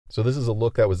So this is a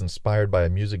look that was inspired by a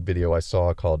music video I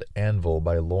saw called Anvil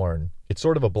by Lorn. It's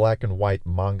sort of a black and white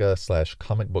manga /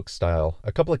 comic book style.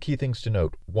 A couple of key things to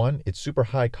note. One, it's super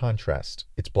high contrast.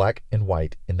 It's black and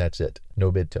white, and that's it.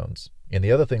 No midtones. And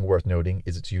the other thing worth noting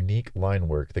is its unique line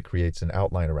work that creates an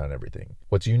outline around everything.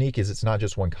 What's unique is it's not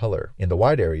just one color. In the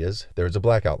white areas, there is a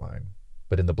black outline.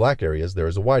 But in the black areas, there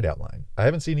is a white outline. I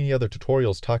haven't seen any other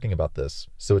tutorials talking about this,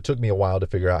 so it took me a while to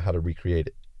figure out how to recreate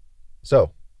it.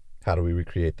 So, how do we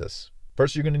recreate this?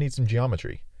 First, you're going to need some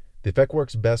geometry. The effect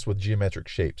works best with geometric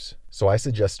shapes, so I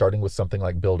suggest starting with something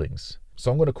like buildings.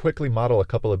 So I'm going to quickly model a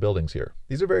couple of buildings here.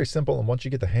 These are very simple, and once you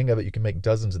get the hang of it, you can make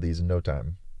dozens of these in no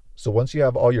time. So once you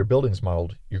have all your buildings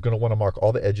modeled, you're going to want to mark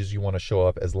all the edges you want to show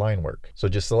up as line work. So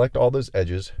just select all those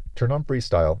edges, turn on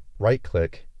Freestyle,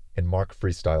 right-click, and mark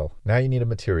Freestyle. Now you need a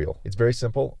material. It's very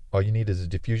simple. All you need is a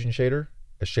diffusion shader,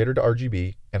 a shader to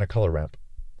RGB, and a color ramp.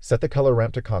 Set the color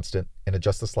ramp to constant and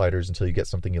adjust the sliders until you get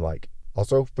something you like.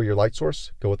 Also, for your light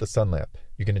source, go with the sun lamp.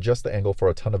 You can adjust the angle for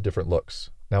a ton of different looks.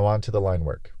 Now on to the line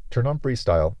work. Turn on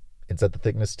Freestyle and set the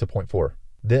thickness to 0.4.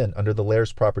 Then, under the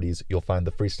layers properties, you'll find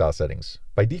the Freestyle settings.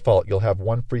 By default, you'll have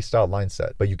one Freestyle line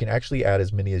set, but you can actually add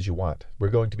as many as you want. We're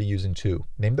going to be using 2.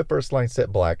 Name the first line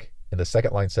set black and the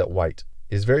second line set white.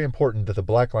 It is very important that the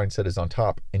black line set is on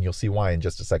top, and you'll see why in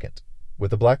just a second.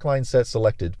 With the black line set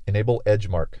selected, enable Edge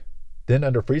Mark. Then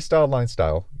under Freestyle Line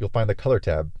Style, you'll find the Color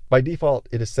tab. By default,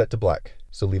 it is set to black,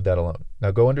 so leave that alone.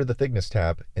 Now go under the Thickness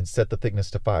tab and set the thickness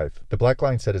to 5. The black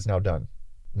line set is now done.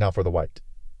 Now for the white.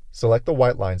 Select the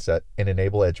white line set and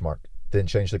enable Edge Mark. Then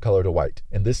change the color to white.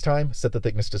 And this time, set the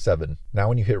thickness to 7. Now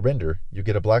when you hit render, you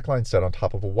get a black line set on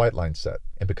top of a white line set.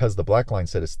 And because the black line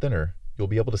set is thinner, you'll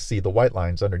be able to see the white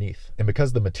lines underneath. And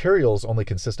because the materials only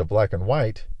consist of black and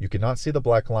white, you cannot see the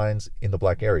black lines in the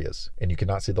black areas, and you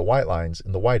cannot see the white lines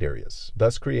in the white areas,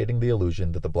 thus creating the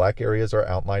illusion that the black areas are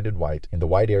outlined in white and the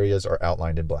white areas are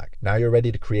outlined in black. Now you're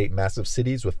ready to create massive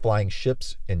cities with flying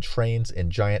ships and trains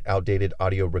and giant outdated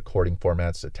audio recording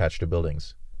formats attached to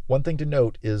buildings. One thing to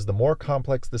note is the more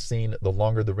complex the scene, the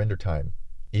longer the render time.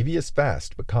 Eevee is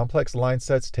fast, but complex line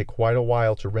sets take quite a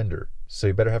while to render, so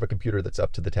you better have a computer that's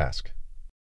up to the task.